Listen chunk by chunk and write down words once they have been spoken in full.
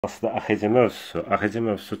Aslında AXC mövzusu. AXC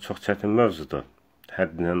mövzusu çox çətin mövzudur.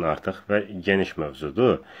 Həddindən artıq və geniş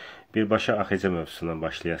mövzudur. Birbaşa AXC mövzusundan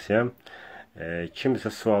başlayasam. Kimisə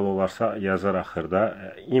sual olarsa yazar axırda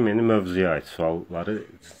imeni mövzuya aid sualları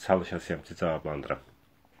çalışasam ki, cavablandıram.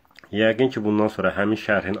 Yəqin ki, bundan sonra həmin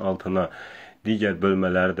şərhin altına digər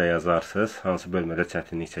bölmələri də yazarsınız. Hansı bölmədə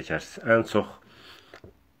çətinlik çəkərsiniz. Ən çox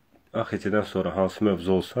AXC-dən sonra hansı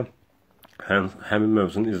mövzu olsa, həmin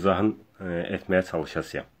mövzunun izahını etməyə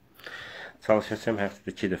çalışasam. Çalışasam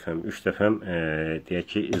həftədə 2 dəfəm, 3 dəfəm deyək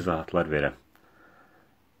ki, izahatlar verəm.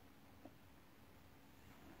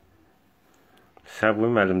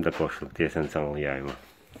 Səbvim əlimdə qoşulub, deyəsən canlı yayıma.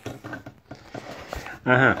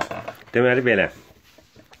 Deməli belə.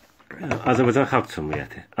 Azərbaycan Xalq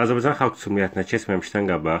Cümhuriyyəti. Azərbaycan Xalq Cümhuriyyətinə keçməmişdən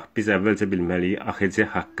qabaq biz əvvəlcə bilməliyik AXC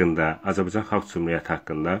haqqında, Azərbaycan Xalq Cümhuriyyəti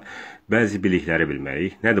haqqında bəzi bilikləri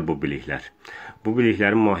bilməliyik. Nədir bu biliklər? Bu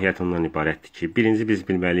biliklərin mahiyyəti ondan ibarətdir ki, birinci biz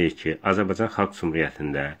bilməliyik ki, Azərbaycan Xalq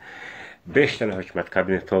Cümhuriyyətində 5 dənə hökumət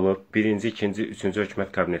kabineti olub. Birinci, ikinci, üçüncü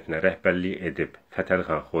hökumət kabinetinə rəhbərlik edib Fətəli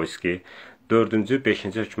xan Xoyski. 4-cü,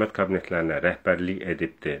 5-ci hökumət kabinetlərinə rəhbərlik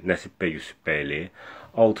edibdir Nəsib bəy Yusufbəyli.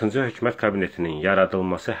 6-cı hökumət kabinetinin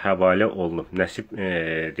yaradılması həvalə olunub.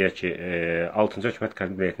 Deyək ki, 6-cı hökumət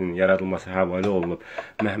kabinetinin yaradılması həvalə olunub.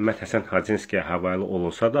 Məhəmməd Həsən Hacınskiyə həvalə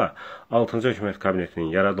olunsa da, 6-cı hökumət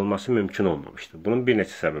kabinetinin yaradılması mümkün olmamışdır. Bunun bir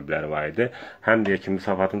neçə səbəbləri var idi. Həm deyək ki,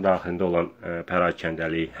 müsafatın daxilində olan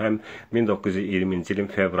pərakəndəlik, həm 1920-ci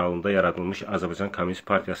ilin fevralında yaradılmış Azərbaycan Komünist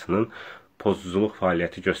Partiyasının pozuculuq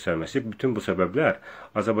fəaliyyəti göstərməsi, bütün bu səbəblər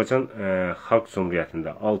Azərbaycan Xalq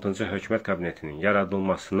Cümhuriyyətində 6-cı hökumət kabinetinin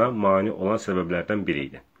yaradılmasına mane olan səbəblərdən biri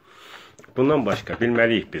idi. Bundan başqa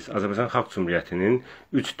bilməliyik biz, Azərbaycan Xalq Cümhuriyyətinin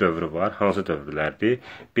 3 dövrü var. Hansı dövrlərdir?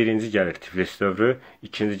 Birinci gəlir Tiflis dövrü,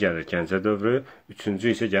 ikinci gəlir Gəncə dövrü,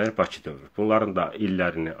 üçüncü isə gəlir Bakı dövrü. Bunların da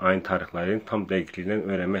illərini, ayın tarixlərini tam dəqiqliklə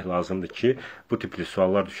öyrənmək lazımdır ki, bu tipli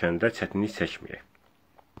suallar düşəndə çətinlik çəkməyək.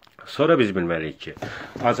 Sonra biz bilməliyik ki,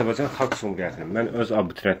 Azərbaycan Xalq Cümhuriyyətinin mən öz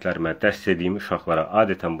abituriyentlərimə dərs dediyim uşaqlara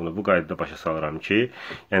adətən bunu bu qaydada başa salıram ki,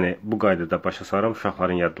 yəni bu qaydada başa salıram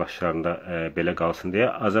uşaqların yaddaşlarında belə qalsın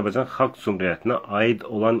deyə Azərbaycan Xalq Cümhuriyyətinə aid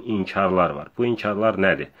olan inkarlar var. Bu inkarlar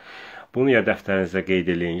nədir? Bunu ya dəftərinizdə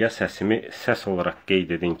qeyd edin, ya səsimi səs olaraq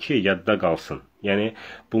qeyd edin ki, yadda qalsın. Yəni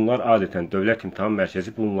bunlar adətən Dövlət İmtahan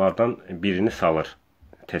Mərkəzi bunlardan birini salır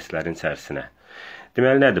testlərin içərisinə.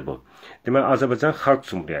 Deməli, nədir bu? Deməli, Azərbaycan Xalq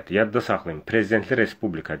Cümhuriyyəti, yadda saxlayın, prezidentli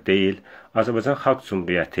respublika deyil, Azərbaycan Xalq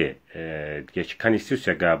Cümhuriyyəti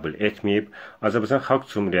konstitusiya qəbul etməyib, Azərbaycan Xalq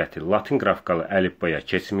Cümhuriyyəti latin qrafikalı əlifbaya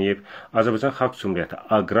keçməyib, Azərbaycan Xalq Cümhuriyyəti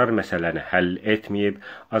aqrar məsələlərini həll etməyib,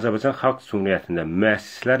 Azərbaycan Xalq Cümhuriyyətində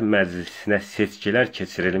Müəssislər Məclisinə seçkilər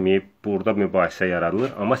keçirilməyib, burada mübahisə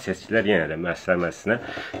yaradılır, amma seçkilər yenə də Müəssislər Məclisinə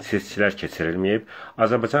seçkilər keçirilməyib,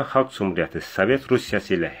 Azərbaycan Xalq Cümhuriyyəti Sovet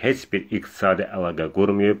Rusiyası ilə heç bir iqtisadi əlaqə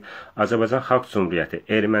qurmayıb, Azərbaycan Xalq Cümhuriyyəti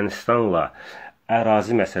Ermənistanla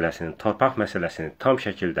ərazi məsələsini, torpaq məsələsini tam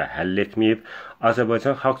şəkildə həll etməyib,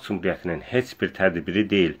 Azərbaycan Xalq Cümhuriyyətinin heç bir tədbiri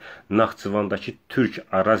deyil, Naxçıvandakı Türk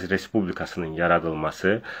Araz Respublikasının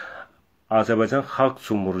yaradılması, Azərbaycan Xalq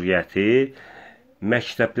Cümhuriyyəti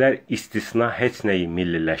məktəblər istisna heç nəyi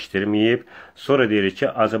milliləşdirməyib, sonra deyirik ki,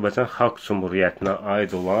 Azərbaycan Xalq Cümhuriyyətinə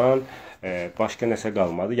aid olan başqa nəsə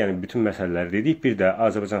qalmadı. Yəni, bütün məsələləri dedik. Bir də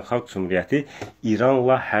Azərbaycan Xalq Cümhuriyyəti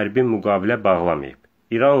İranla hərbi müqavilə bağlamayıb.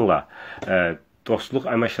 İranla dostluq,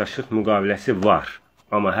 əməkdaşlıq müqaviləsi var,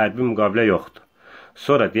 amma hərbi müqavilə yoxdur.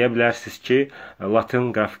 Sonra deyə bilərsiniz ki,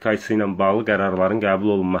 latin qrafikası ilə bağlı qərarların qəbul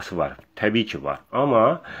olunması var. Təbii ki, var.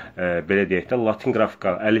 Amma, belə deyək də, latin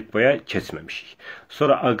qrafikalı əlifbaya keçməmişik.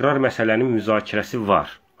 Sonra aqrar məsələnin müzakirəsi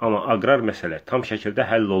var. Amma aqrar məsələ tam şəkildə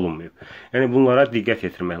həll olunmayıb. Yəni, bunlara diqqət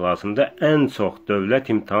yetirmək lazımdır. Ən çox Dövlət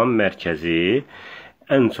İmtahan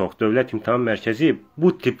Mərkəzi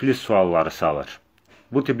bu tipli sualları salır.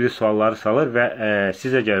 Bu tipli sualları salır və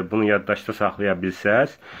siz əgər bunu yaddaşda saxlaya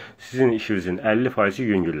bilsəz, sizin işinizin 50%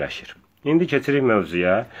 yüngülləşir. İndi keçirik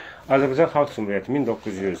mövzuya. Azərbaycan Xalq Cümhuriyyəti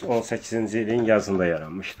 1918-ci ilin yazında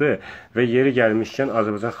yaranmışdı və yeri gəlmişkən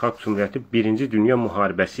Azərbaycan Xalq Cümhuriyyəti 1-ci Dünya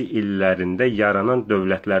Müharibəsi illərində yaranan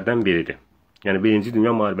dövlətlərdən biridir. Yəni, 1-ci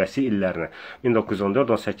Dünya Müharibəsi illərinə,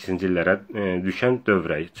 1914-18-ci illərə düşən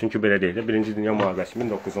dövrə. Çünki belə deyək də, 1-ci Dünya Müharibəsi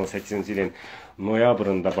 1918-ci ilin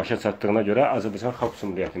noyabrında başa çatdığına görə Azərbaycan Xalq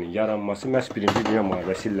Cümhuriyyətinin yaranması məhz 1-ci Dünya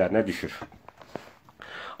Müharibəsi illərinə düşür.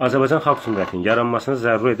 Azərbaycan Xalq Cümhuriyyətinin yaranmasına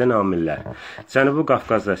zəruri edən amillər: Cənubi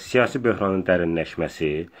Qafqazda siyasi böhranın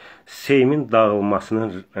dərinləşməsi, Seymin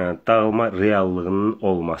dağılma reallığının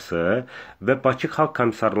olması və Bakı Xalq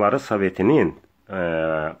Komissarları Sovetinin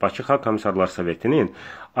Bakı Xalq Komissarlar Sovetinin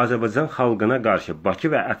Azərbaycan xalqına qarşı Bakı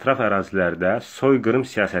və ətraf ərazilərdə soyqırım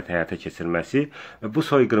siyasəti həyata keçirməsi və bu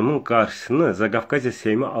soyqırımın qarşısını Zaqafqaziya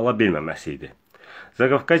Seymi ala bilməməsi idi.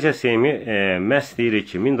 Zaqafqaziya Seymi məhz deyir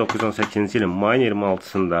ki, 1918-ci ilin mayın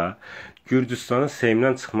 26-sında Gürcüstanın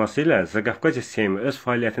Seymdən çıxması ilə Zaqafqaziya Seymi öz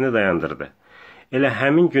fəaliyyətini dayandırdı. Elə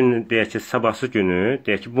həmin gün, deyək ki, sabahsı günü,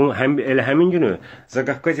 deyək ki, elə həmin günü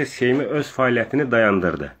Zaqafqaziya Seymi öz fəaliyyətini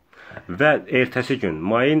dayandırdı. Və ertəsi gün,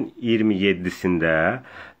 mayın 27-sində,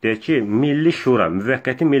 deyək ki, Milli Şura,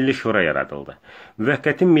 müvəqqəti Milli Şura yaradıldı.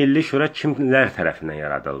 Müvəqqəti Milli Şura kimlər tərəfindən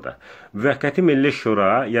yaradıldı? Müvəqqəti Milli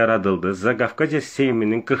Şura yaradıldı. Zaqafqaziya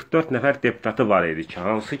Seyminin 44 nəfər deputatı var idi ki,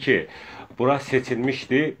 hansı ki, bura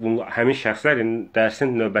seçilmişdi. Həmin şəxslər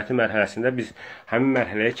dərsin növbəti mərhələsində biz həmin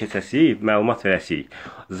mərhələyə keçəsiyik, məlumat verəsiyik.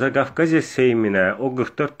 Zaqafqaziya Seyminə o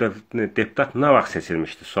 44 deputat nə vaxt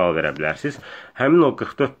seçilmişdi? Sual verə bilərsiniz. Həmin o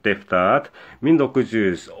 44 deputat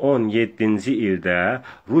 1917-ci ildə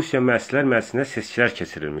Rusiya Məclislər Məclisinə seçkilər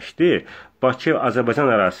keçirilmişdi. Bakı, Azərbaycan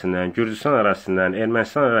ərazisindən, Gürcüstan ərazisindən,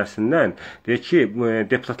 Ermənistan ərazisindən deyək ki,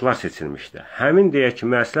 deputatlar seçilmişdi. Həmin deyək ki,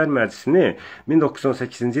 Məclislər Məclisini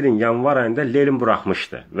 1918-ci ilin yanvar ayında Lenin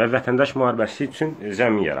buraxmışdı və vətəndaş müharibəsi üçün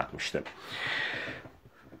zəmin yaratmışdı.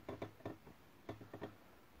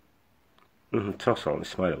 Çox sağ olun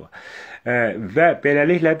İsmailova. Və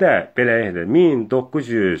beləliklə də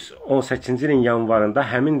 1918-ci ilin yanvarında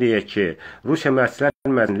həmin deyək ki, Rusiya Məclislər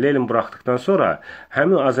Məclisini Lenin buraxdıqdan sonra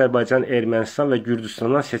həmin Azərbaycan, Ermənistan və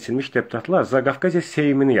Gürcüstandan seçilmiş deputatlar Zaqafqaziya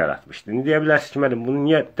Seymini yaratmışdı. İndi deyə bilərsiniz ki, müəllim, bunu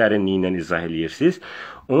niyə dərinliyi ilə izah edirsiniz?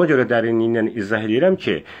 Ona görə dərinliyi ilə izah edirəm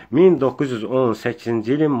ki,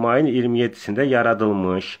 1918-ci ilin mayın 27-sində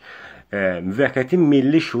yaradılmış müvəqqəti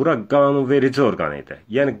Milli Şura qanunverici orqan idi.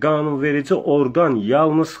 Yəni, qanunverici orqan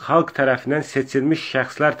yalnız xalq tərəfindən seçilmiş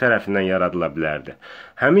şəxslər tərəfindən yaradıla bilərdi.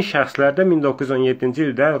 Həmin şəxslərdə 1917-ci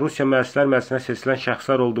ildə Rusiya Məclislər Məclisinə seçilən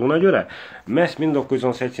şəxslər olduğuna görə, məhz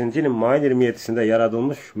 1918-ci ilin mayın 27-sində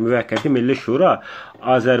yaradılmış müvəqqəti Milli Şura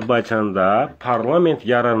Azərbaycanda parlament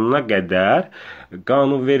yaranana qədər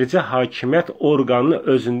qanunverici hakimiyyət orqanını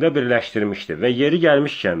özündə birləşdirmişdi. Və yeri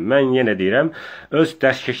gəlmişkən, mən yenə deyirəm, öz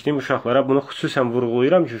dərs keçdiyim uşaqlara bunu xüsusən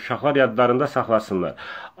vurğulayıram ki, uşaqlar yadlarında saxlasınlar.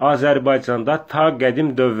 Azərbaycanda ta qədim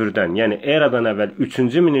dövrdən, yəni eradan əvvəl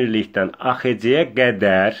 3-cü minillikdən AXC-yə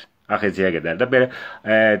qədər də belə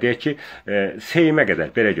deyək ki, Seymə qədər,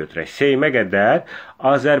 belə götürək, Seymə qədər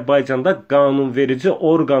Azərbaycanda qanunverici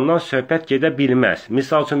orqandan söhbət gedə bilməz.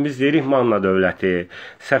 Misal üçün biz deyirik Manna dövləti,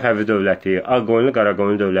 Səfəvi dövləti, Ağqoyunlu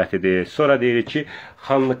Qaraqoyunlu dövlətidir. Sonra deyirik ki,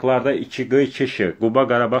 xanlıqlarda 2Q2, Quba,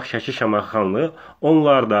 Qarabağ, Şəki, Şamaxı xanlığı.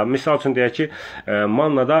 Onlarda, misal üçün deyək ki,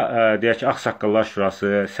 Mannada deyək ki, Ağsaqqallar Şurası,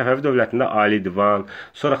 Səfəvi dövlətində Ali Divan,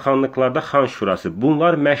 sonra xanlıqlarda Xan Şurası.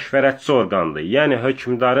 Bunlar məşvərətçi orqandır. Yəni,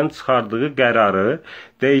 hökmdarın çıxardığı qərarı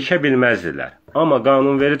dəyişə bilməzdilər. Amma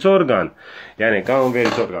qanunverici orqan, yəni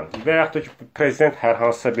qanunverici orqan və yaxud da ki, prezident hər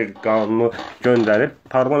hansısa bir qanunu göndərib,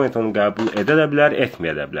 parlament onu qəbul edə də bilər,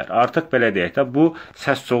 etməyə də bilər. Artıq belə deyək də, bu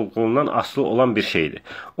səs çoxluğundan asılı olan bir şeydir.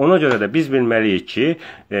 Ona görə də biz bilməliyik ki,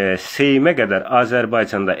 Seymə qədər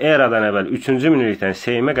Azərbaycanda, eradan əvvəl 3-cü minillikdən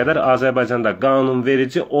Seymə qədər Azərbaycanda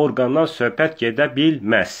qanunverici orqandan söhbət gedə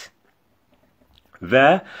bilməz.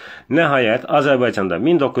 Və nəhayət Azərbaycanda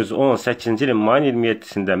 1918-ci ilin mayın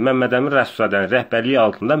 27-sində Məmməd Əmin Rəsulzadənin rəhbərliyi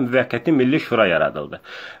altında müvəqqəti Milli Şura yaradıldı.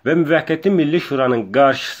 Və müvəqqəti Milli Şuranın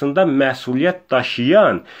qarşısında məsuliyyət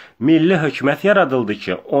daşıyan milli hökumət yaradıldı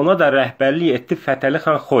ki, ona da rəhbərlik etdi Fətəli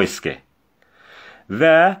xan Xoyski.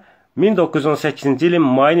 Və 1918-ci ilin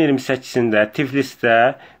mayın 28-də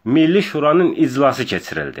Tiflisdə Milli Şuranın iclası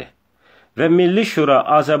keçirildi. Və Milli Şura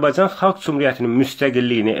Azərbaycan Xalq Cümhuriyyətinin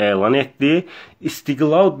müstəqilliyini elan etdi,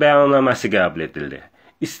 İstiqlal bəyannaməsi qəbul edildi.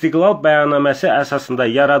 İstiqlal bəyannaməsi əsasında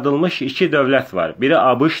yaradılmış iki dövlət var. Biri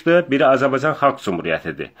ABŞ-dır, biri Azərbaycan Xalq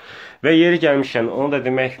Cümhuriyyətidir. Və yeri gəlmişkən, onu da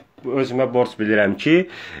demək özümə borc bilirəm ki,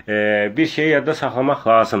 bir şeyi yadda saxlamaq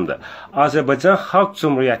lazımdır. Azərbaycan Xalq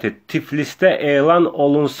Cümhuriyyəti Tiflisdə elan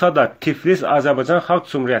olunsa da, Tiflis Azərbaycan Xalq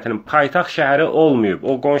Cümhuriyyətinin paytaxt şəhəri olmayıb.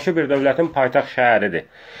 O, qonşu bir dövlətin paytaxt şəhəridir.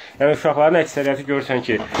 Yəni, uşaqların əksəriyyəti görürsən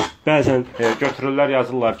ki, bəzən götürürlər,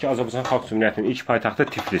 yazırlar ki, Azərbaycan Xalq Cümhuriyyətinin ilk paytaxtı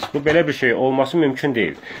Tiflis. Bu, belə bir şey olması mümkün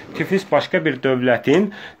deyil. Tiflis başqa bir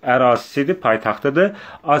dövlətin ərazisidir, paytaxtıdır.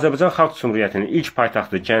 Azərbaycan Xalq Cümhuriyyətinin ilk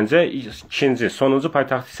paytaxtı Gəncə, ikinci, sonuncu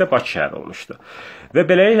paytaxtı isə Bakı şəhəri olmuşdu. Və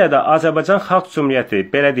beləliklə də Azərbaycan Xalq Cümhuriyyəti,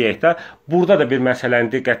 belə deyək də, burada da bir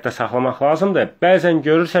məsələni diqqətdə saxlamaq lazımdır. Bəzən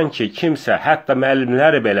görürsən ki, kimsə, hətta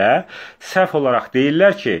müəllimləri belə səhv olaraq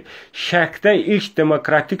deyirlər ki, Şərqdə ilk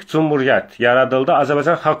demokratik cümhuriyyət yaradıldı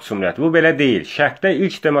Azərbaycan Xalq Cümhuriyyəti. Bu belə deyil. Şərqdə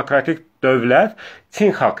ilk demokratik dövlət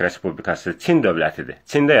Çin Xalq Respublikasıdır, Çin dövlətidir,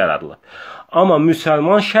 Çində yaradılıb. Amma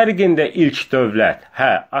müsəlman şərqində ilk dövlət,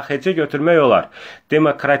 AXC götürmək olar,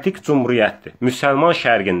 Demokratik Cumhuriyyətdir, müsəlman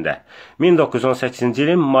şərqində 1918-ci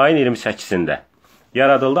ilin mayın 28-də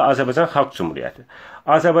yaradıldı Azərbaycan Xalq Cumhuriyyəti.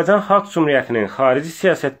 Azərbaycan Xalq Cumhuriyyətinin xarici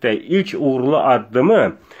siyasətdə ilk uğurlu addımı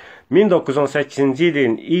 1918-ci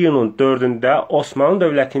ilin iyunun 4-də Osmanlı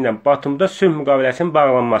dövləti ilə Batumda sülh müqaviləsinin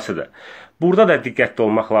bağlanmasıdır. Burada da diqqətli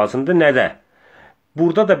olmaq lazımdır. Nədə?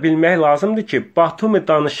 Burada da bilmək lazımdır ki, Batumi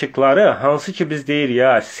danışıqları, hansı ki biz deyir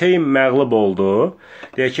ya, Seym məğlub oldu,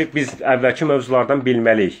 deyək ki, biz əvvəlki mövzulardan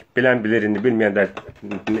bilməliyik. Bilən bilir, indi bilməyən də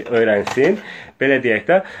öyrənsin. Belə deyək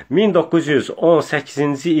də,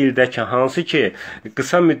 1918-ci ildəki hansı ki,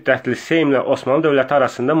 qısa müddətli Seymlə Osmanlı dövləti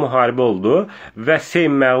arasında müharibə oldu və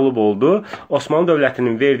Seym məğlub oldu, Osmanlı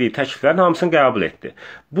dövlətinin verdiyi təkliflərin hamısını qəbul etdi.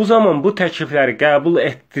 Bu zaman bu təklifləri qəbul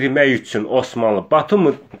etdirmək üçün Osmanlı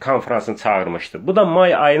Batumi konferansını çağırmışdı. Bu da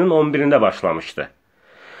may ayının 11-də başlamışdı.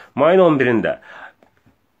 Mayın 11-də.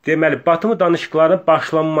 Deməli, Batumi danışıqlarının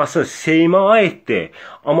başlanması Seymə aiddir,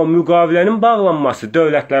 amma müqavilənin bağlanması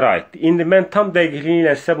dövlətlərə aiddir. İndi mən tam dəqiqliyi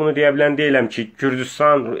ilə sizə bunu deyə bilən deyiləm ki,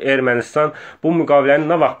 Gürcüstan, Ermənistan bu müqaviləni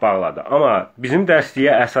nə vaxt bağladı. Amma bizim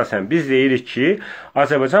dərsliyə əsasən biz deyirik ki,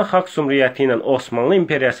 Azərbaycan Xalq Cumhuriyyəti ilə Osmanlı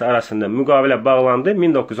İmperiyası arasında müqavilə bağlandı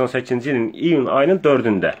 1918-ci ilin iyun ayının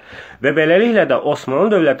 4-də. Və beləliklə də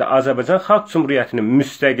Osmanlı dövləti Azərbaycan Xalq Cumhuriyyətinin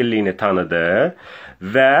müstəqilliyini tanıdı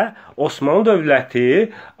və Osmanlı dövləti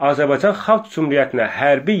Azərbaycan Xalq Cumhuriyyətinə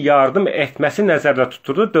hərbi yardım etməsi nəzərdə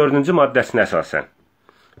tuturdu 4-cü maddəsinə əsasən.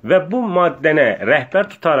 Və bu maddəni rəhbər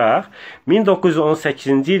tutaraq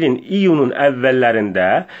 1918-ci ilin iyunun əvvəllərində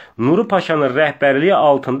Nuri Paşanın rəhbərliyi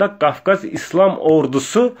altında Qafqaz İslam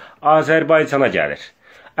ordusu Azərbaycana gəlir.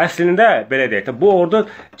 Əslində, belə deyək də, bu ordu,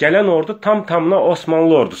 gələn ordu tam-tamına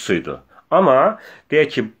Osmanlı ordusuydu. Amma,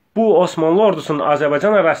 deyək ki, bu Osmanlı ordusunun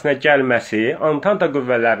Azərbaycan ərazisinə gəlməsi Antanta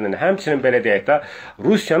qüvvələrinin, həmçinin belə deyək də,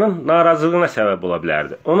 Rusiyanın narazılığına səbəb ola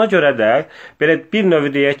bilərdi. Ona görə də belə bir növ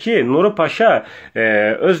deyək ki, Nuri Paşa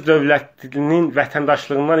öz dövlətinin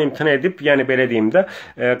vətəndaşlığından imtina edib, yəni belə deyim də,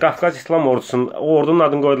 Qafqaz İslam ordusunun, ordunun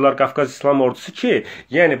adını qoydular Qafqaz İslam ordusu ki,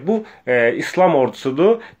 yəni bu İslam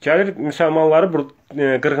ordusudur, gəlir müsəlmanları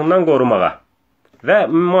qırğından qorumağa. Və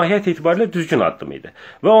mahiyyət etibarilə düzgün addım idi.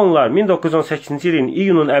 Və onlar 1918-ci ilin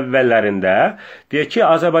iyunun əvvəllərində deyək ki,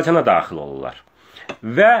 Azərbaycana daxil olurlar.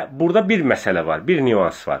 Və burada bir məsələ var, bir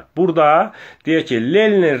nüans var. Burada deyək ki,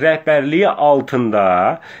 Leninin rəhbərliyi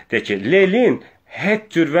altında, deyək ki, Lenin heç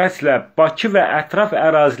cür vəslə Bakı və ətraf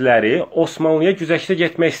əraziləri Osmanlıya güzəştə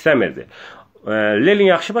getmək istəmirdi. Lenin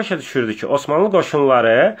yaxşı başa düşürdü ki, Osmanlı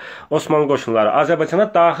qoşunları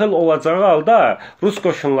Azərbaycana daxil olacağı halda Rus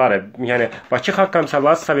qoşunları, yəni Bakı Xalq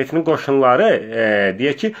Komissarları Sovetinin qoşunları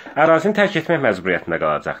deyək ki, ərazini tərk etmək məcburiyyətində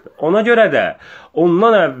qalacaqdır. Ona görə də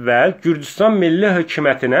ondan əvvəl Gürcüstan Milli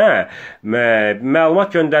Hökumətinə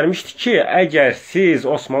məlumat göndərmişdi ki, əgər siz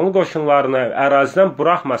Osmanlı qoşunlarını ərazidən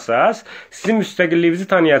buraxmasaz, sizin müstəqilliyinizi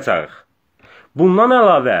tanıyacağıq. Bundan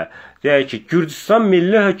əlavə, deyək ki, Gürcüstan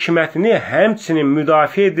Milli Hökumətini həmçinin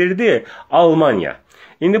müdafiə edirdi Almaniya.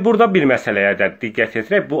 İndi burada bir məsələyə də diqqət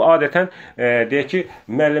yetirək. Bu adətən deyək ki,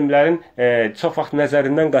 müəllimlərin çox vaxt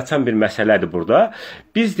nəzərindən qaçan bir məsələdir burada.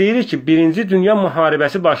 Biz deyirik ki, 1-ci Dünya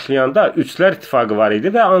müharibəsi başlayanda Üçlər İttifaqı var idi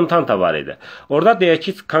və Antanta var idi. Orada deyək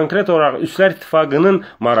ki, konkret olaraq Üçlər İttifaqının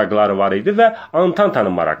maraqları var idi və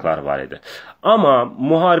Antantanın maraqları var idi. Amma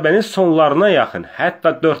müharibənin sonlarına yaxın,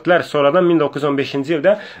 hətta dördlər, sonradan 1915-ci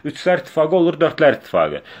ildə Üçlər İttifaqı olur, Dördlər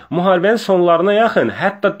İttifaqı. Müharibənin sonlarına yaxın,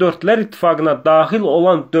 hətta Dördlər İttifaqına daxil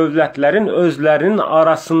olan dövlətlərin özlərinin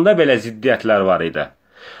arasında belə ziddiyyətlər var idi.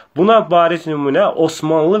 Buna bariz nümunə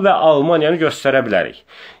Osmanlı və Almaniyanı göstərə bilərik.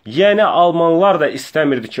 Yəni, Almanlar da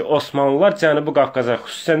istəmirdi ki, Osmanlılar Cənubi Qafqaza,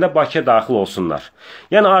 xüsusən də Bakıya daxil olsunlar.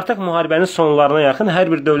 Yəni, artıq müharibənin sonlarına yaxın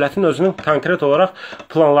hər bir dövlətin özünün konkret olaraq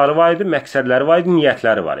planları var idi, məqsədləri var idi,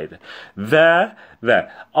 niyyətləri var idi. Və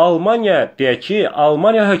Almaniya, deyək ki,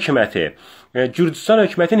 Almaniya hökuməti Gürcüstan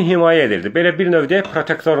hökumətini himayə edirdi. Belə bir növ deyək,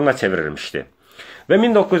 protektoruna çevrilmişdi. Və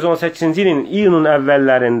 1918-ci ilin iyunun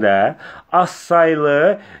əvvəllərində az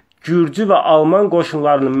saylı Gürcü və Alman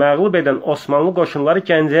qoşunlarını məğlub edən Osmanlı qoşunları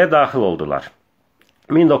Gəncəyə daxil oldular.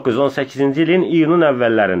 1918-ci ilin iyunun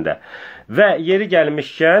əvvəllərində. Və yeri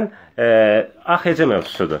gəlmişkən AXC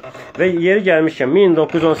mövzusudur. Və yeri gəlmişkən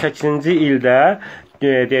 1918-ci ildə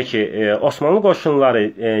deyək ki, Osmanlı qoşunları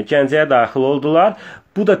Gəncəyə daxil oldular.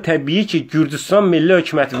 Bu da təbii ki, Gürcüstan Milli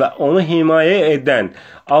Hökuməti və onu himayə edən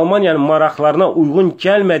Almaniyanın maraqlarına uyğun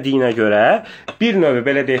gəlmədiyinə görə bir növü,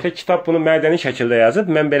 belə deyək də, kitab bunu mədəni şəkildə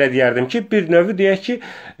yazıb. Mən belə deyərdim ki, bir növü deyək ki,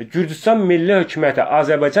 Gürcüstan Milli Hökuməti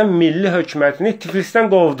Azərbaycan Milli Hökumətini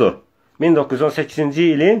Tiflisdən qovdu. 1918-ci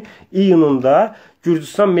ilin iyununda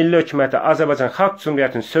Gürcüstan Milli Hökuməti Azərbaycan Xalq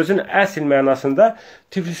Cümhuriyyətinin sözün əsl mənasında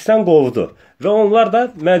Tiflisdən qovdu. Və onlar da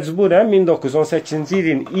məcburən 1918-ci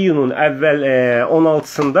ilin iyunun əvvəl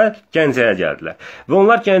 16-sında Gəncəyə gəldilər. Və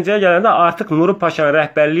onlar Gəncəyə gələndə artıq Nuri Paşanın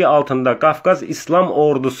rəhbərliyi altında Qafqaz İslam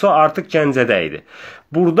ordusu artıq Gəncədə idi.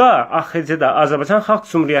 Burada AXC-də Azərbaycan Xalq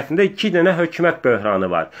Cümhuriyyətində 2 dənə hökumət böhranı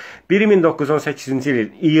var. Biri 1918-ci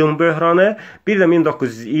ilin iyun böhranı, bir də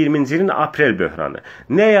 1920-ci ilin aprel böhranı.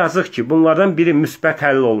 Nə yazıq ki, bunlardan biri müsbət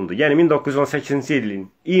həll olundu. Yəni 1918-ci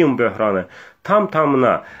ilin iyun böhranı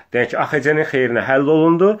tam-tamına deyək ki, AXC-nin xeyrinə həll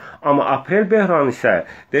olundu, amma aprel böhranı isə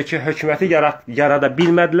deyək ki, hökuməti yarada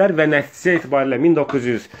bilmədilər və nəticə etibarilə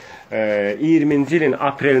 1920-ci ilin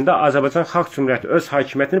aprelində Azərbaycan Xalq Cümhuriyyəti öz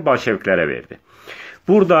hakimiyyətini bolşeviklərə verdi.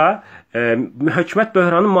 Burada hökumət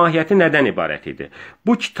böhranının mahiyyəti nədən ibarət idi?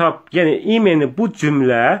 Bu kitab, yəni imeni bu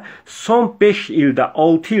cümlə son 5 ildə,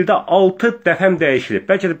 6 ildə 6 dəfəm dəyişilib.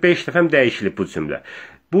 Bəlkə də 5 dəfəm dəyişilib bu cümlə.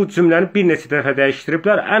 Bu cümləni bir neçə dəfə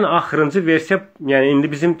dəyişdiriblər. Ən axırıncı versiya, yəni indi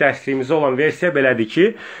bizim dərsliyimizdə olan versiya belədir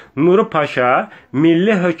ki, Nuri Paşa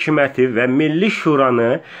Milli Hökuməti və Milli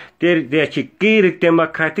Şuranı deyək ki,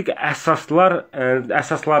 qeyri-demokratik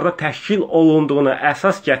əsaslarda təşkil olunduğunu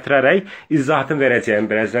əsas gətirərək, izahatını verəcəyim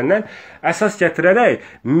birazdan, əsas gətirərək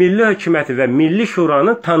Milli Hökuməti və Milli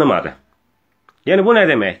Şuranı tanımadı. Yəni bu nə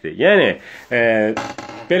deməkdir? Yəni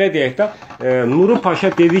belə deyək də, Nuri Paşa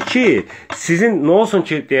dedi ki, sizin nə olsun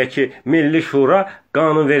ki, deyək ki, Milli Şura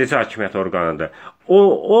qanunverici hakimiyyət orqanıdır.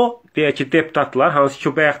 O deyək ki, deputatlar, hansı ki,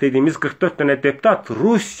 bayaq dediyimiz 44 dənə deputat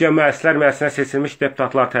Rusiya Müəssislər Məclisinə seçilmiş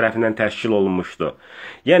deputatlar tərəfindən təşkil olunmuşdu.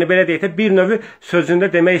 Yəni belə deyək də, bir növü sözündə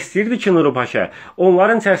demək istəyirdi ki, Nuri Paşa,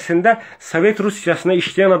 onların içərisində Sovet Rusiyasına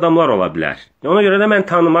işləyən adamlar ola bilər. Ona görə də mən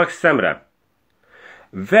tanımaq istəmirəm.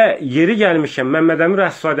 Və yeri gəlmişkən Məmmədəmin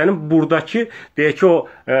Rəsulzadənin buradakı, deyək ki,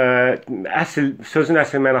 o sözün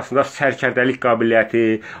əsl mənasında sərkərdəlik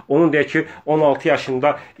qabiliyyəti, onun deyək ki, 16 yaşında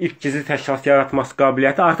ilk gizli təşkilat yaratması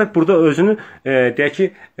qabiliyyəti artıq burada özünü, deyək ki,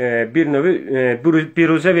 bir növü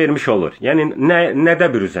büruzə vermiş olur. Yəni, nədə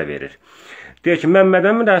büruzə verir? Deyək ki,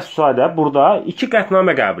 Məmmədəmin Rəsulzadə burada 2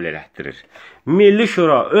 qətnamə qəbul elətdirir. Milli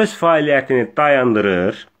Şura öz fəaliyyətini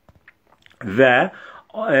dayandırır və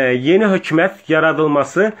yeni hökumət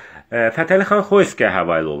yaradılması Fətəli xan Xoyskiyə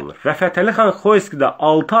həvalə olunur. Və Fətəli xan Xoyski də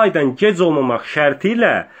 6 aydan gec olmamaq şərti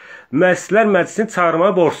ilə Müəssislər Məclisini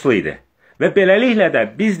çağırmağa borclu idi. Və beləliklə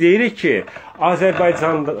də biz deyirik ki,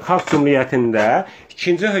 Azərbaycan Xalq Cümhuriyyətində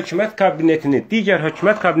ikinci hökumət kabinetini digər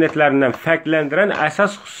hökumət kabinetlərindən fərqləndirən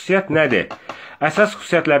əsas xüsusiyyət nədir? Əsas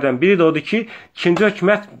xüsusiyyətlərdən biri də odur ki, ikinci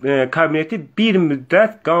hökumət kabineti bir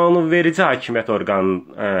müddət qanunverici hakimiyyət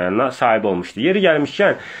orqanına sahib olmuşdu. Yeri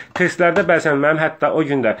gəlmişkən, testlərdə bəzən mənim hətta o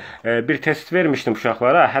gündə bir test vermişdim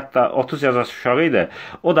uşaqlara, hətta 30 yazası uşağı idi,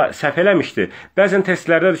 o da səhv eləmişdi. Bəzən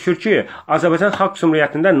testlərdə düşür ki, Azərbaycan Xalq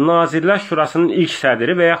Cümhuriyyətində Nazirlər Şurasının ilk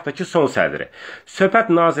sədri və yaxud da ki, son sədri. Söhbət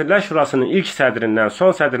Nazirlər Şurasının ilk sədrindən, son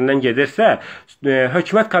sədrindən gedirsə,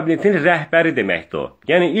 hökumət kabinetinin rəhbəri deməkdir o.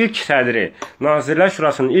 Yəni, ilk sədri, Nazirlər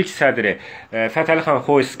Şurasının ilk sədri Fətəli xan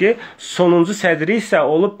Xoyski, sonuncu sədri isə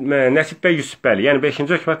olub Nəsib bəy Yusufbəli, yəni 5-ci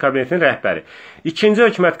hökumət kabinetinin rəhbəri. İkinci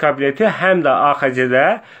hökumət kabineti həm də AXC-də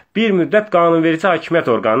bir müddət qanunverici hakimiyyət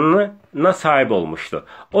orqanına sahib olmuşdu.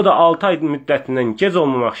 O da 6 ay müddətindən gec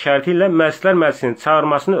olmamaq şərti ilə Məclislər Məclisinin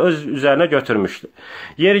çağırmasını öz üzərinə götürmüşdü.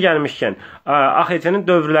 Yeri gəlmişkən, AXC-nin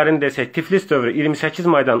dövrlərini desək, Tiflis dövrü 28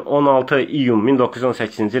 maydan 16 iyun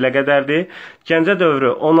 1918-ci ilə qədərdir. Gəncə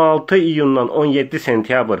dövrü 16 iyundan 17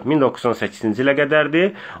 sentyabr 1918-ci ilə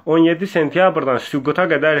qədərdir. 17 sentyabrdan süquta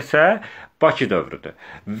qədər isə Bakı dövrüdür.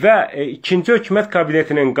 Və ikinci hökumət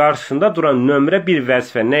kabinetinin qarşısında duran nömrə bir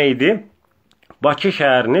vəzifə nə idi? Bakı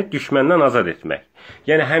şəhərini düşməndən azad etmək.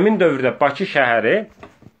 Yəni, həmin dövrdə Bakı şəhəri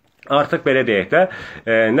artıq belə deyək də,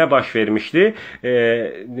 nə baş vermişdi?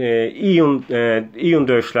 İyun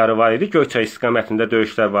döyüşləri var idi, Göyçay istiqamətində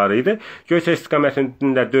döyüşlər var idi. Göyçay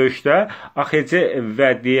istiqamətində döyüşdə AXC və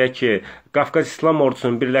deyək ki, Qafqaz İslam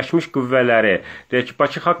ordusunun birləşmiş qüvvələri, deyək ki,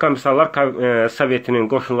 Bakı Xalq Komissarlar Sovetinin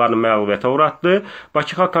qoşunlarını məğlubiyyətə uğratdı.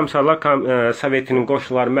 Bakı Xalq Komissarlar Sovetinin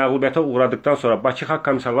qoşunları məğlubiyyətə uğradıkdan sonra Bakı Xalq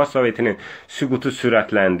Komissarlar Sovetinin süqutu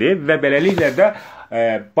sürətləndi və beləliklə də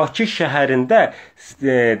Bakı şəhərində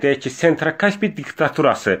deyək ki, sentrokaspi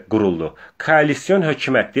diktaturası quruldu. Koalisyon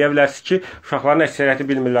hökumət. Deyə bilərsiniz ki, uşaqların əksəriyyəti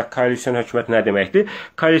bilmirlər koalisyon hökumət nə deməkdir.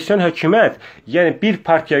 Koalisyon hökumət, yəni bir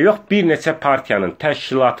partiya yox, bir neçə partiyanın,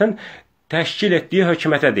 təşkilatın təşkil etdiyi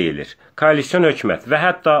hökumətə deyilir. Koalisyon hökumət və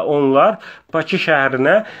hətta onlar Bakı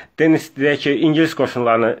şəhərinə İngilis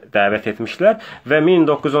qoşunlarını dəvət etmişlər və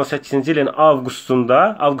 1918-ci ilin avqustun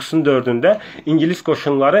 4-də İngilis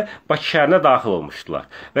qoşunları Bakı şəhərinə daxil olmuşdular.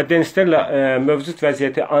 Və Denizlərlə mövcud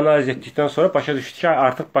vəziyyəti analiz etdikdən sonra başa düşdü ki,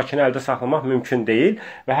 artıq Bakını əldə saxlamaq mümkün deyil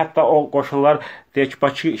və hətta o qoşunlar deyək ki,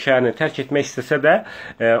 Bakı şəhərini tərk etmək istəsə də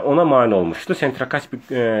ona mane olmuşdu Sentrokaspi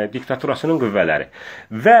diktaturasının qüvvələri.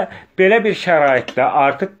 Və belə bir şəraitdə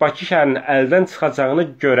artıq Bakı şəhərinin əldən çıxacağını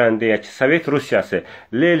görən deyək ki, Sovet Rusiyası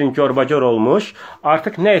Lenin görbacor olmuş,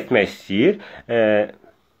 artıq nə etmək istəyir?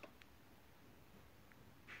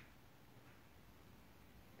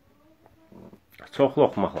 Çoxlu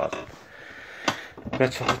oxumaq lazımdır və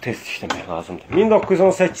çoxlu test işləmək lazımdır.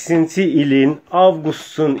 1918-ci ilin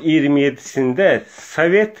avqustun 27-sində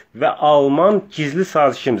Sovet və Alman gizli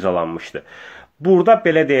sazişi imzalanmışdı. Burada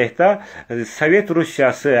belə deyək də, Sovet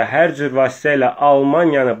Rusiyası hər cür vasitə ilə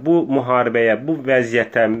Almaniyanı bu müharibəyə, bu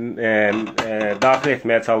vəziyyətə daxil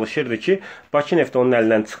etməyə çalışırdı ki, Bakı nefti onun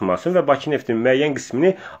əlindən çıxmasın və Bakı neftinin müəyyən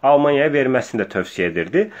qismini Almaniyaya verməsini də tövsiyə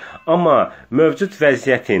edirdi. Amma mövcud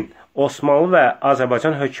vəziyyətin Osmanlı və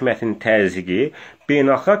Azərbaycan hökumətinin təzyiqi,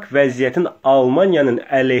 beynəlxalq vəziyyətin Almaniyanın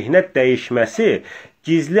əleyhinə dəyişməsi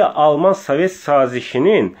gizli Alman-Sovet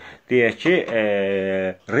sazişinin deyək ki,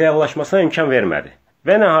 reallaşmasına imkan vermədi.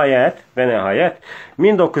 Və nəhayət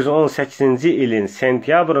 1918-ci ilin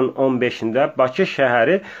sentyabrın 15-də Bakı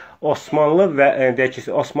şəhəri Osmanlı və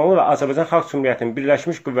Azərbaycan Xalq Cümhuriyyətinin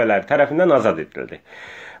Birləşmiş Qüvvələri tərəfindən azad edildi.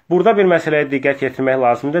 Burada bir məsələyə diqqət yetirmək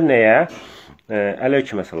lazımdır. Nəyə?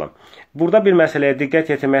 Aleykümselam. Burada bir məsələyə diqqət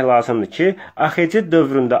yetirmək lazımdır ki, AXC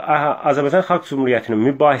dövründə Azərbaycan Xalq Cümhuriyyətinin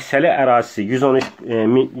mübahisəli ərazisi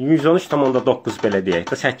 113,9 belə deyək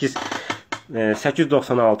də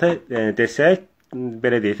 896 desək,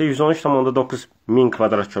 belə deyək də 113,9 min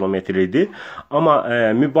kvadrat kilometr idi. Amma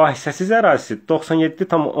mübahisəsiz ərazisi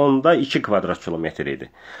 97,2 kvadrat kilometr idi.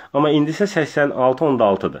 Amma indi isə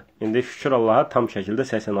 86,6-dır. İndi şükür Allaha tam şəkildə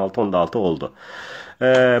 86,6 oldu.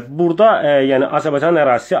 Burada yəni Azərbaycan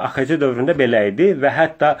ərazisi AXC dövründə belə idi və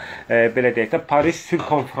hətta belə deyək də Paris Sülh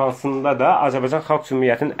Konfransında da Azərbaycan Xalq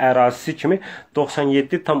Cümhuriyyətinin ərazisi kimi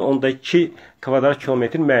 97,2 kvadrat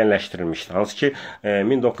kilometr müəyyənləşdirilmişdir. Hansı ki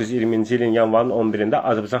 1920-ci ilin yanvarın 11-də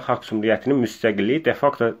Azərbaycan Xalq Cümhuriyyətinin müstəqilliyi de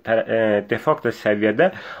facto səviyyədə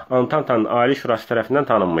Antantanın Ali Şurası tərəfindən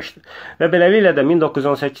tanınmışdır. Və beləliklə də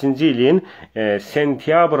 1918-ci ilin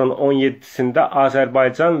sentyabrın 17-sində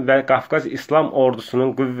Azərbaycan və Qafqaz İslam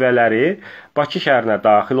Ordusunun qüvvələri Bakı şəhərinə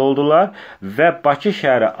daxil oldular və Bakı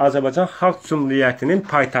şəhəri Azərbaycan Xalq Cümhuriyyətinin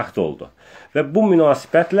paytaxtı oldu. Və bu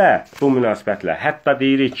münasibətlə hətta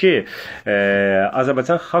deyirik ki,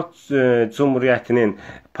 Azərbaycan Xalq Cümhuriyyətinin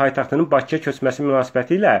paytaxtının Bakıya köçməsi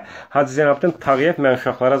münasibəti ilə Hacı Zeynalabdin Tağıyev, mən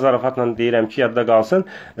uşaqlara zarafatla deyirəm ki, yadda qalsın,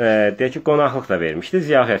 deyək ki, qonaqlıq da vermişdi,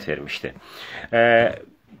 ziyafət vermişdi.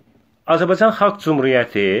 Azərbaycan Xalq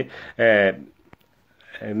Cümhuriyyəti,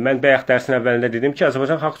 mən bayaq dərsin əvvəlində dedim ki,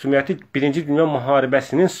 Azərbaycan Xalq Cümhuriyyəti 1-ci Dünya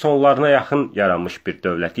müharibəsinin sonlarına yaxın yaranmış bir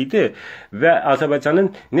dövlət idi və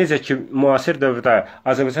Azərbaycanın necə ki, müasir dövrdə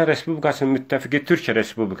Azərbaycan Respublikasının müttəfiqi Türkiyə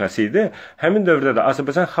Respublikası idi, həmin dövrdə də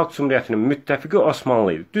Azərbaycan Xalq Cümhuriyyətinin müttəfiqi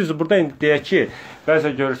Osmanlı idi. Düzdür, burada indi deyək ki,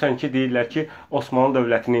 bəzən görürsən ki, deyirlər ki, Osmanlı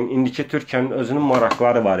dövlətinin, indiki Türkiyənin özünün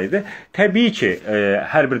maraqları var idi. Təbii ki,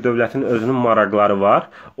 hər bir dövlətin özünün maraqları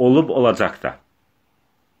var, olub olacaq da.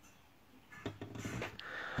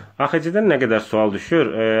 AXC-dən nə qədər sual düşür?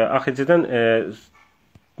 AXC-dən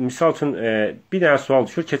misal üçün bir dənə sual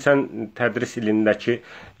düşür. Keçən tədris ilindəki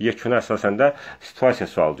yekuna əsasən də situasiya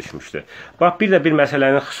sualı düşmüşdü. Bax, bir də bir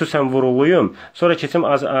məsələnin xüsusən vurğulayım. Sonra keçim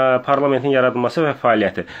parlamentin yaradılması və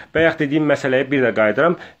fəaliyyəti. Bayaq dediyim məsələyə bir də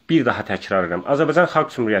qayıdıram, bir daha təkrar edirəm. Azərbaycan Xalq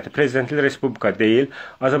Cümhuriyyəti prezidentli respublika deyil.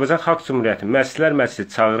 Azərbaycan Xalq Cümhuriyyəti Məclislər Məclisi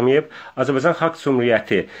çağırmayıb. Azərbaycan Xalq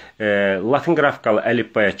Cümhuriyyəti Latin qrafikalı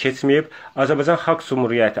əlifbaya keçməyib. Azərbaycan Xalq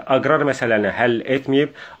Cümhuriyyəti aqrar məsələlərini həll etməyib.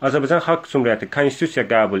 Azərbaycan Xalq Cümhuriyyəti konstitusiya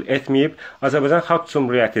qəbul etməyib. Azərbaycan Xalq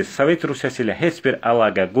Cümhuriyyəti Sovet Rusiyası ilə heç bir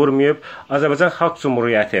əlaqə qurmayıb. Azərbaycan Xalq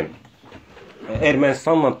Cümhuriyyəti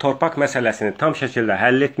Ermənistanla torpaq məsələsini tam şəkildə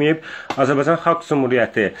həll etməyib. Azərbaycan Xalq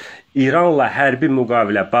Cümhuriyyəti İranla hərbi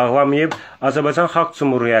müqavilə bağlamayıb. Azərbaycan Xalq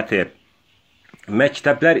Cümhuriyyəti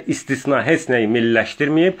məktəblər istisna heç nəyi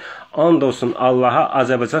milliləşdirməyib. And olsun Allaha,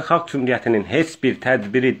 Azərbaycan Xalq Cümhuriyyətinin heç bir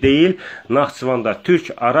tədbiri deyil Naxçıvanda Türk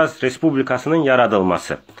Araz Respublikasının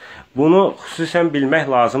yaradılması. Bunu xüsusən bilmək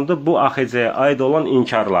lazımdır. Bu AXC-yə aid olan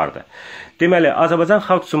inkarlardır. Deməli, Azərbaycan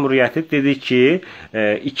Xalq Cümhuriyyəti dedi ki,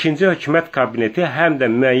 ikinci hökumət kabineti həm də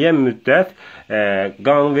müəyyən müddət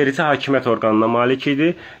qanunverici hakimiyyət orqanına malik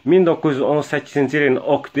idi. 1918-ci ilin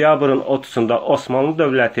oktyabrın 30-da Osmanlı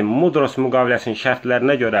dövləti Mudros müqaviləsinin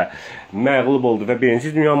şərtlərinə görə məğlub oldu və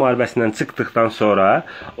 1-ci Dünya müharibəsindən çıxdıqdan sonra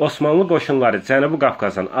Osmanlı qoşunları Cənubi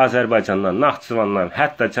Qafqazdan, Azərbaycandan, Naxçıvandan,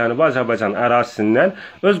 hətta Cənubi Azərbaycan ərazisindən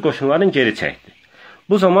öz qoşunlarını geri çəkdi.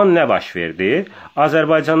 Bu zaman nə baş verdi?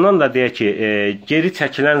 Azərbaycandan da deyək ki, geri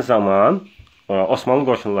çəkilən zaman, Osmanlı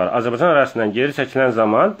qoşunları Azərbaycan ərazisindən geri çəkilən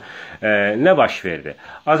zaman nə baş verdi?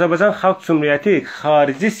 Azərbaycan Xalq Cümhuriyyəti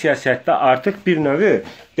xarici siyasətdə artıq bir növ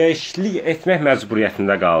dəyişiklik etmək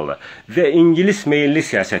məcburiyyətində qaldı və İngilis meyilli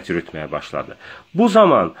siyasət yürütməyə başladı. Bu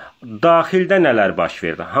zaman daxildə nələr baş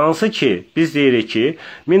verdi? Hansı ki, biz deyirik ki,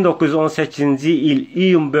 1918-ci il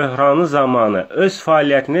iyun böhranı zamanı öz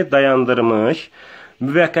fəaliyyətini dayandırmış,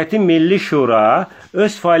 Müvəqqəti Milli Şura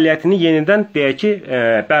öz fəaliyyətini yenidən deyək ki,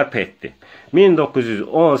 bərpa etdi.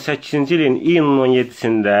 1918-ci ilin iyunun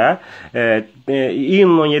 17-sində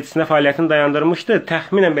fəaliyyətini dayandırmışdı.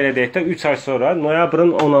 Təxminən belə deyək də 3 ay sonra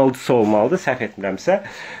noyabrın 16-sı olmalıdır, səhv etmirəmsə.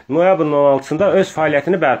 Noyabrın 16-sında öz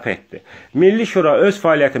fəaliyyətini bərpa etdi. Milli Şura öz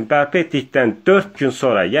fəaliyyətini bərpa etdikdən 4 gün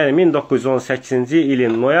sonra, yəni 1918-ci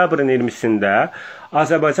ilin noyabrın 20-sində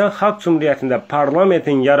Azərbaycan Xalq Cümhuriyyətində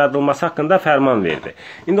parlamentin yaradılması haqqında fərman verdi.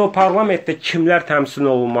 İndi o parlamentdə kimlər təmsil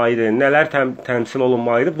olunmalıdır, nələr təmsil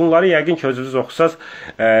olunmalıdır, bunları yəqin ki, özünüz oxusaz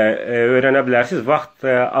öyrənə bilərsiniz. Vaxt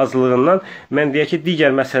azlığından mən deyək ki,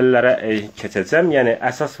 digər məsələlərə keçəcəm. Yəni,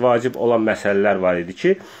 əsas vacib olan məsələlər var idi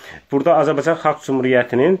ki, burada Azərbaycan Xalq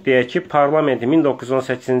Cümhuriyyətinin deyək ki, parlamenti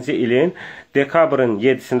 1918-ci ilin dekabrın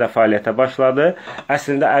 7-sində fəaliyyətə başladı.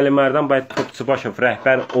 Əslində Əli Mərdan bəy Topçubaşov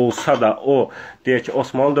rəhbər olsa da o, deyək ki,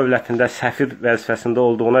 Osmanlı dövlətində səfir vəzifəsində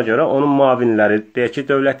olduğuna görə onun müavinləri, deyək ki,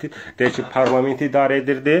 dövləti, deyək ki, parlamenti idarə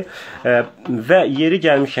edirdi və yeri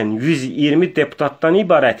gəlmişən 120 deputatdan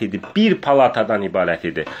ibarət idi, bir palatadan ibarət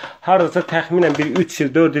idi. Hardasa təxminən bir 3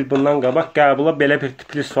 il, 4 il bundan qabaq qəbula belə bir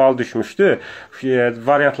tipli sual düşmüşdü.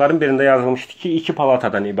 Variantların birində yazılmışdı ki, 2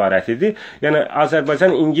 palatadan ibarət idi. Yəni,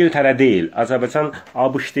 Azərbaycan İngiltərə deyil, Azərbaycan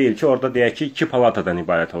ABŞ deyil ki, orada deyək ki, 2 palatadan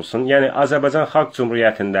ibarət olsun. Yəni, Azərbaycan Xalq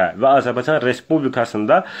Cümhuriyyətində və Azərbaycan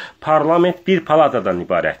Respublikasında parlament bir palatadan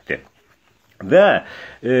ibarətdir. Və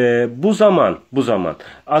bu zaman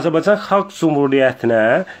Azərbaycan Xalq Cümhuriyyətinə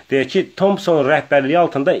deyək ki, Thompson rəhbərliyi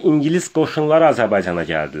altında İngilis qoşunları Azərbaycana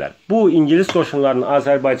gəldilər. Bu İngilis qoşunlarının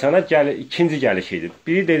Azərbaycana ikinci gəlişi idi.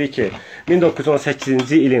 Biri dedi ki,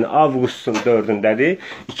 1918-ci ilin avqustun 4-dədir,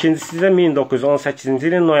 ikincisi də 1918-ci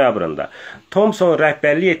ilin noyabrında. Thompson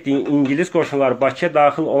rəhbərlik etdiyi İngilis qoşunları Bakıya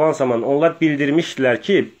daxil olan zaman onlar bildirmişdilər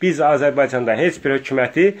ki, biz Azərbaycanda heç bir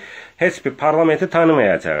hökuməti, heç bir parlamenti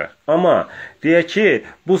tanımayacaq. Amma deyək ki,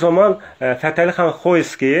 bu zaman Fətəli xan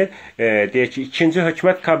Xoyski deyək ki, ikinci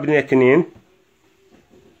hökumət kabinetinin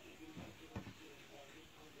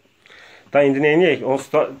da indi neyiniyək?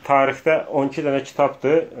 Tarixdə 12 dənə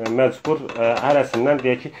kitabdır, məcbur hərəsindən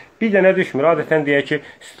deyək ki, bir dənə düşmür. Adətən deyək ki,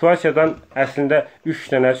 situasiyadan əslində 3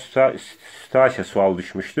 dənə situasiya sual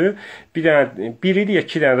düşmüşdür. Biri deyək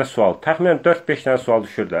 2 dənə də sual. Təxminən 4-5 dənə sual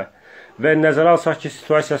düşür də. Və nəzərə alsaq ki,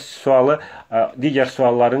 situasiya sualı digər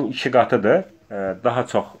sualların 2 qatıdır, daha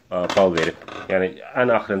çox bal verib. Yəni,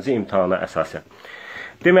 ən axırıncı imtihana əsasən.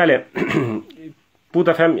 Deməli, bu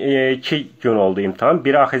dəfə 2 gün oldu imtihan.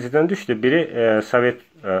 Biri AXC-dən düşdü, biri Sovet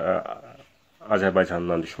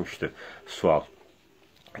Azərbaycandan düşmüşdü sual.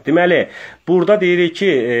 Deməli, burada deyirik ki,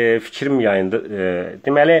 fikrim yayındı.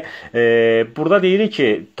 Deməli, burada deyirik ki,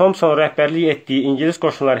 Thompson rəhbərlik etdiyi İngilis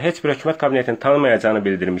qoşunları heç bir hökumət kabinetini tanımayacağını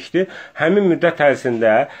bildirmişdi. Həmin müddət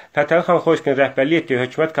ərzində Fətəli xan Xoyskinin rəhbərlik etdiyi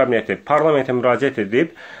hökumət kabineti parlamentə müraciət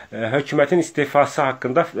edib, hökumətin istifası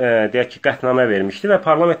haqqında deyək ki, qətnamə vermişdi və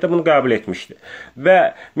parlamentdə bunu qəbul etmişdi.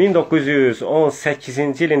 Və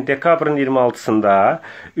 1918-ci ilin dekabrın 26-sında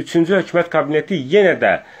 3-cü hökumət kabineti yenə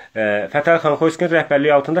də Fətəli xan Xoyskinin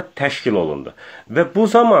rəhbərliyi altında təşkil olundu. Və bu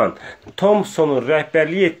zaman Thompsonun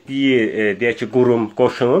rəhbərlik etdiyi deyək ki,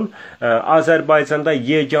 qoşun Azərbaycanda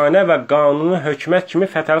yeganə və qanuni hökumət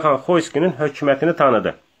kimi Fətəli xan Xoyskinin hökumətini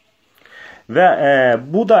tanıdı. Və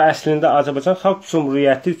bu da əslində Azərbaycan Xalq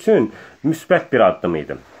Cümhuriyyəti üçün müsbət bir addım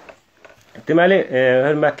idi. Deməli,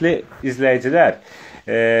 hörmətli izləyicilər,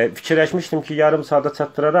 fikirləşmişdim ki, yarım saata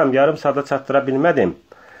çatdıraram, yarım saata çatdıra bilmədim.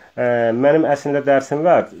 Mənim əslində dərsim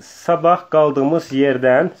var. Sabah qaldığımız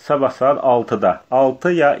yerdən, sabah saat 6-da,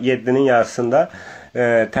 6 ya 7-nin yarısında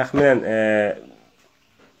təxminən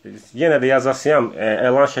yenə də yazasıyam,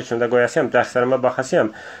 elan şəklində qoyasıyam, dərslərimə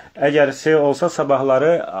baxasıyam. Əgər olsa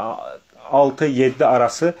sabahları 6-7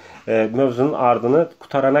 arası mövzunun ardını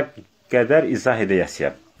qutarana qədər izah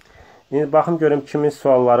edəyəsiyəm. İndi baxım görüm kimin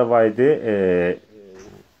sualları var idi.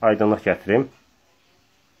 Aydınlıq gətirim.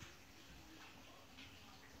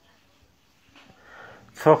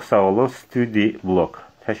 Çox sağ olun, Studi Blog.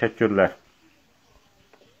 Təşəkkürlər.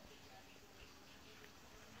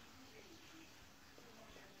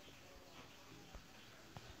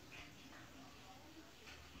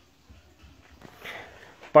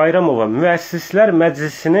 Bayramova, müəssislər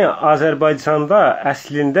məclisini Azərbaycanda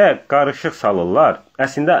əslində qarışıq salırlar.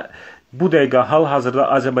 Əslində bu dəqiqə hal-hazırda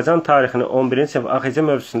Azərbaycan tarixinin 11-ci sinif AXC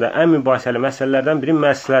mövzusunda ən mübahisəli məsələlərdən biri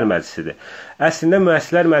müəssislər məclisidir. Əslində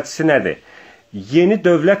müəssislər məclisi nədir? Yeni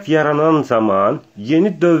dövlət yaranan zaman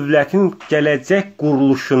yeni dövlətin gələcək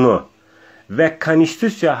quruluşunu və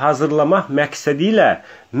konstitusiya hazırlamaq məqsədi ilə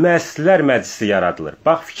müəssislər məclisi yaradılır.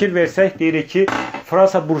 Bax, fikir versək, deyirik ki,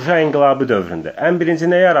 Fransa burja inqilabı dövründə ən birinci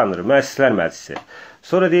nə yaranır? Müəssislər məclisi.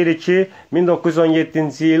 Sonra deyirik ki,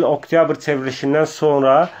 1917-ci il oktyabr çevrilişindən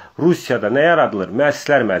sonra Rusiyada nə yaradılır?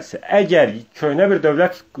 Müəssislər məclisi. Əgər köhnə bir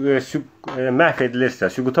dövlət məhv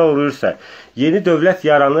edilirsə, süquta uğrayırsa, yeni dövlət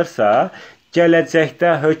yaranırsa,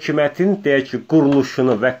 gələcəkdə hökumətin deyək ki,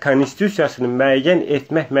 quruluşunu və konstitusiyasını müəyyən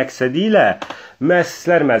etmək məqsədi ilə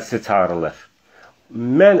müəssislər məclisi çağırılır.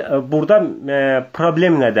 Burada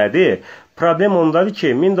problem nədədir? Problem ondadır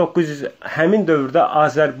ki, həmin dövrdə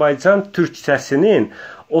Azərbaycan türkçəsinin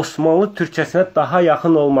Osmanlı türkçəsinə daha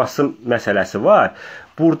yaxın olması məsələsi var.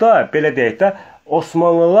 Burada, belə deyək də,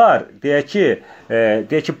 Osmanlılar deyək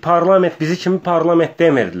ki, parlament, bizi kimi parlament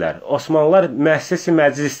demirdilər. Osmanlılar müəssisi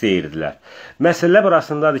məclis deyirdilər. Məsələlər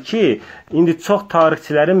burasındadır ki, indi çox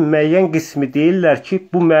tarixçilərin müəyyən qismi deyirlər ki,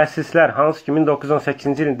 bu müəssislər, hansı ki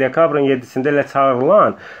 1918-ci ilin dekabrın 7-sində ilə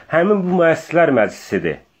çağırılan, həmin bu müəssislər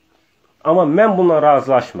məclisidir. Amma mən bununla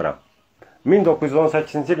razılaşmıram.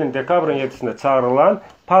 1918-ci ilin dekabrın 7-sində çağırılan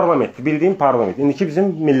parlamentdir, bildiyim parlament. İndiki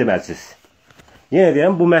bizim milli məclis. Yenə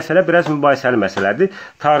deyəm, bu məsələ biraz mübahisəli məsələdir.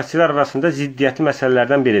 Tarixçilər arasında ziddiyyətli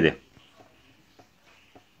məsələlərdən biridir.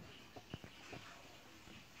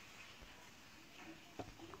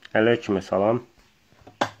 Aleyküm salam.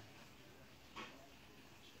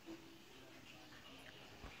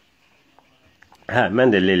 Hə,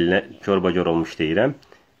 mən də Lelinə görbagör olmuş deyirəm.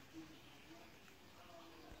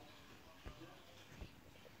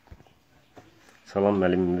 Salam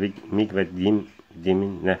müəllim, mig və demin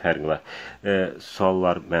nə fərqi var?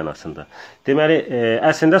 Suallar mənasında. Deməli,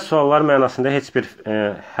 əslində suallar mənasında heç bir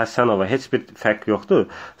Həsənova, heç bir fərq yoxdur.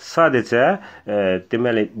 Sadəcə,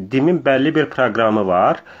 deməli, demin bəlli bir proqramı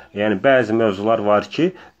var. Yəni, bəzi mövzular var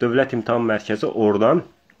ki, Dövlət İmtahan Mərkəzi oradan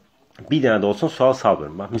bir dənə də olsun sual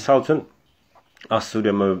salmır. Misal üçün,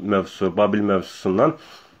 Assuriya mövzusu, Babil mövzusundan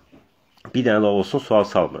bir dənə də olsun sual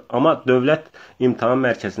salmır. Amma Dövlət İmtahan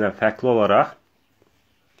Mərkəzindən fərqli olaraq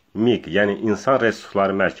MİQ, yəni İnsan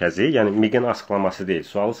Resursları Mərkəzi, yəni MİQ-in açıqlaması deyil,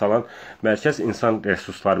 sualı salan mərkəz İnsan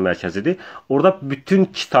Resursları Mərkəzidir. Orada bütün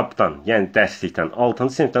kitabdan, yəni dərslikdən,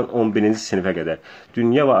 6-cı sinifdən 11-ci sinifə qədər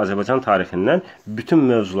dünya və Azərbaycan tarixindən bütün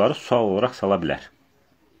mövzuları sual olaraq sala bilər.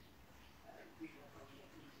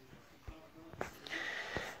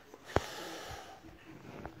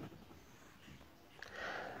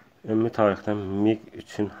 Ümumi tarixdən MİQ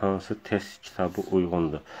üçün hansı test kitabı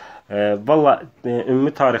uyğundur? Valla,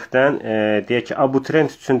 ümumi tarixdən, deyək ki,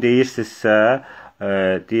 abituriyent üçün deyirsinizsə,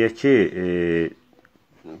 deyək ki,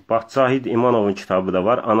 Cahid İmanovun kitabı da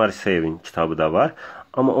var, Anar İsəyevin kitabı da var.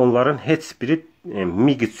 Amma onların heç biri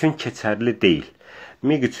MİQ üçün keçərli deyil.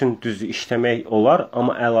 MİQ üçün düz işləmək olar,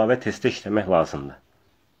 amma əlavə testdə işləmək lazımdır.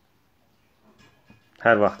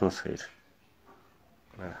 Hər vaxtınız xeyir.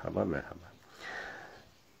 Mərhaba, mərhaba.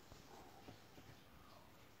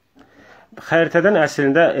 Xəritədən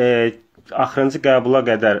əslində axırıncı qəbula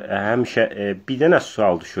qədər həmişə bir dənə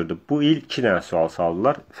sual düşürdü. Bu il 2 dənə sual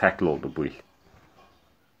saldılar. Fərqli oldu bu il.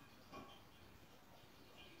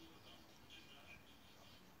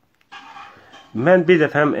 Mən bir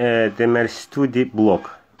dəfəm deməli Studi Blog.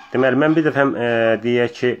 Deməli mən bir dəfəm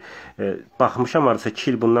deyək ki, baxmışam arası 2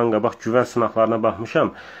 il bundan qabaq güvən sınaqlarına baxmışam.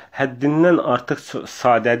 Həddindən artıq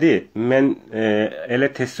sadədir. Mən elə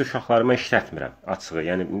testi uşaqlarıma işlətmirəm açığı.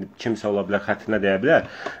 Yəni kimsə ola bilər, xətrinə deyə bilər.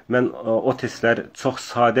 Mən o testlər çox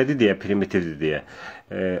sadədir deyə, primitivdir deyə.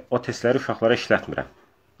 O testləri uşaqlara işlətmirəm.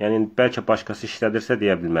 Yəni bəlkə başqası işlədirsə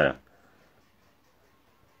deyə bilmərəm.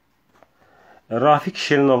 Rafiq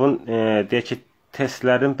Şirinovun deyək ki,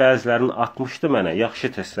 testlərin bəzilərini atmışdı mənə. Yaxşı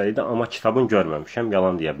testlər idi, amma kitabını görməmişəm.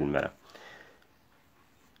 Yalan deyə bilmərəm.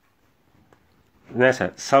 Nəysə,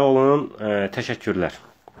 sağ olun, təşəkkürlər.